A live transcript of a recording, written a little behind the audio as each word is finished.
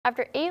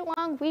After 8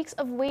 long weeks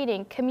of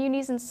waiting,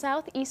 communities in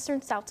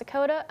southeastern South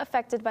Dakota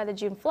affected by the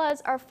June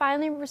floods are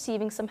finally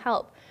receiving some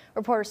help.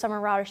 Reporter Summer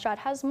Rauderstadt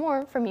has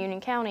more from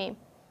Union County.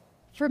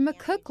 For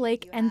McCook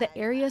Lake and the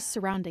areas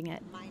surrounding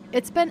it,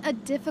 it's been a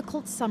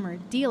difficult summer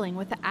dealing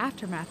with the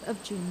aftermath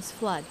of June's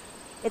flood.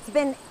 It's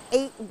been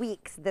 8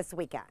 weeks this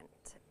weekend,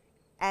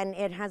 and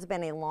it has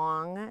been a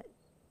long,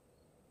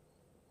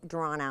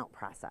 drawn-out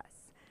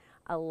process.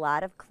 A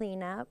lot of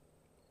cleanup,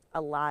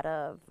 a lot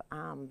of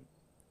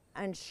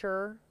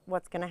unsure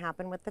what's going to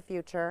happen with the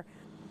future.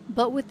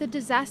 But with the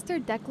disaster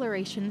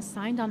declaration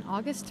signed on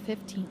August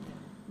 15th,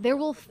 there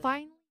will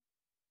finally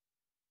be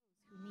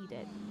those who need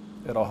it.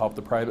 It'll help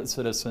the private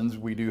citizens.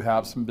 We do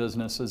have some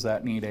businesses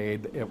that need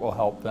aid. It will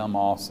help them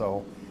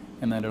also.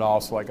 And then it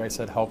also, like I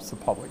said, helps the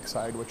public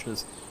side, which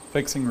is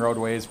fixing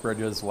roadways,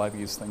 bridges,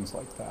 levees, things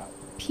like that.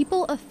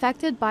 People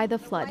affected by the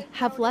flood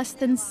have less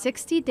than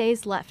 60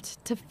 days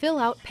left to fill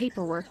out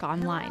paperwork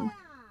online.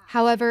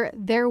 However,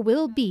 there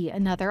will be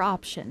another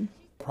option.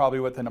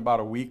 Probably within about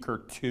a week or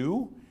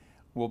two,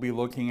 we'll be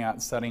looking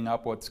at setting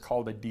up what's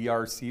called a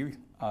DRC.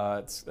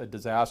 It's a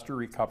disaster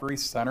recovery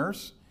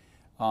centers.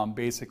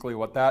 Basically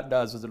what that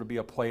does is it'll be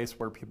a place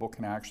where people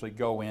can actually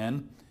go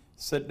in,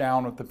 sit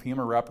down with the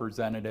FEMA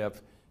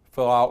representative,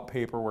 fill out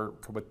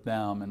paperwork with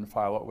them and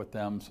file it with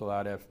them, so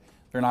that if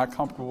they're not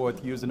comfortable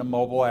with using a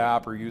mobile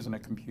app or using a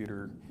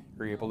computer,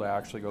 you're able to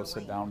actually go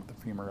sit down with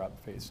the FEMA rep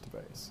face to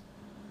face.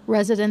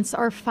 Residents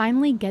are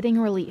finally getting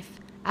relief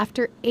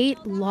after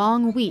 8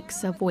 long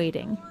weeks of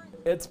waiting.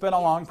 It's been a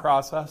long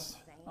process,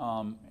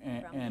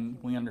 and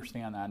we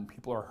understand that, and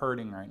people are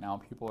hurting right now.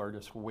 People are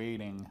just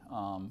waiting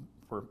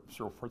for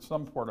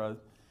some sort of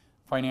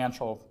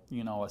financial,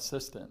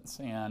 assistance,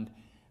 and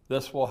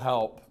this will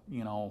help,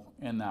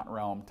 in that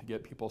realm to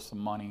get people some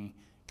money,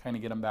 kind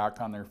of get them back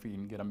on their feet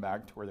and get them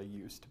back to where they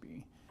used to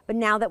be. But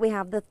now that we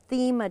have the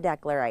FEMA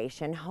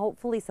declaration,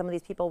 hopefully some of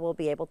these people will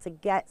be able to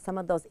get some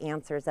of those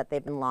answers that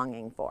they've been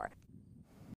longing for.